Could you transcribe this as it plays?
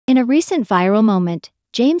In a recent viral moment,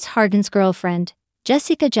 James Harden's girlfriend,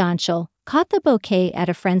 Jessica Janshel, caught the bouquet at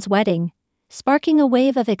a friend's wedding, sparking a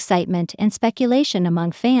wave of excitement and speculation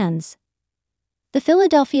among fans. The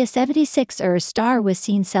Philadelphia 76ers star was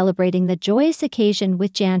seen celebrating the joyous occasion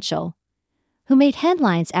with Janshel, who made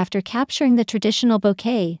headlines after capturing the traditional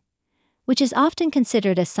bouquet, which is often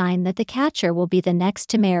considered a sign that the catcher will be the next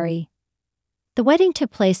to marry. The wedding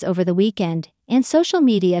took place over the weekend, and social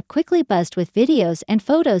media quickly buzzed with videos and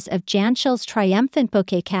photos of Janshel's triumphant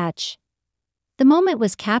bouquet catch. The moment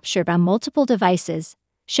was captured on multiple devices,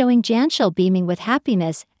 showing Janshel beaming with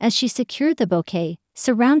happiness as she secured the bouquet,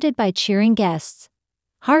 surrounded by cheering guests.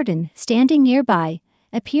 Harden, standing nearby,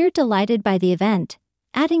 appeared delighted by the event,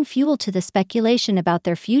 adding fuel to the speculation about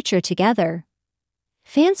their future together.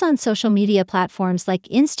 Fans on social media platforms like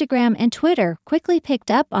Instagram and Twitter quickly picked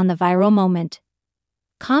up on the viral moment.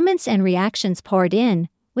 Comments and reactions poured in,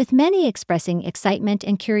 with many expressing excitement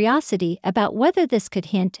and curiosity about whether this could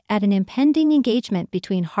hint at an impending engagement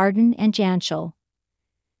between Harden and Janshel.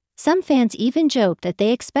 Some fans even joked that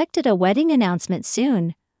they expected a wedding announcement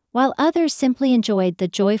soon, while others simply enjoyed the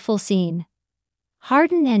joyful scene.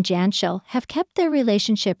 Harden and Janshel have kept their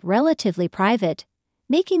relationship relatively private,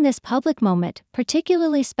 making this public moment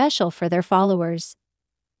particularly special for their followers.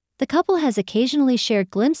 The couple has occasionally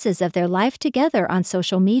shared glimpses of their life together on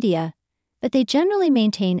social media, but they generally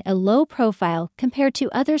maintain a low profile compared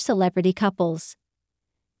to other celebrity couples.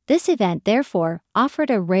 This event, therefore,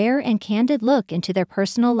 offered a rare and candid look into their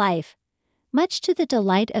personal life, much to the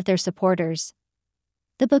delight of their supporters.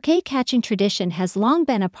 The bouquet-catching tradition has long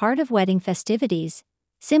been a part of wedding festivities,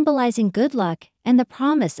 symbolizing good luck and the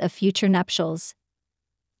promise of future nuptials.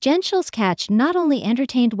 Janshel's catch not only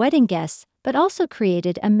entertained wedding guests, but also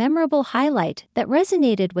created a memorable highlight that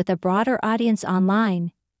resonated with a broader audience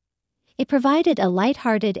online. It provided a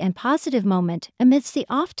lighthearted and positive moment amidst the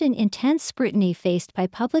often intense scrutiny faced by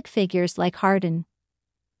public figures like Harden.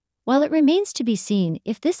 While it remains to be seen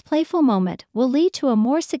if this playful moment will lead to a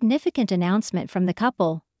more significant announcement from the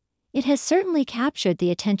couple, it has certainly captured the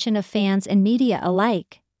attention of fans and media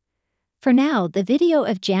alike. For now, the video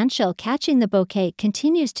of Janshel catching the bouquet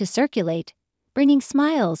continues to circulate, bringing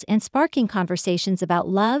smiles and sparking conversations about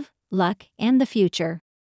love, luck, and the future.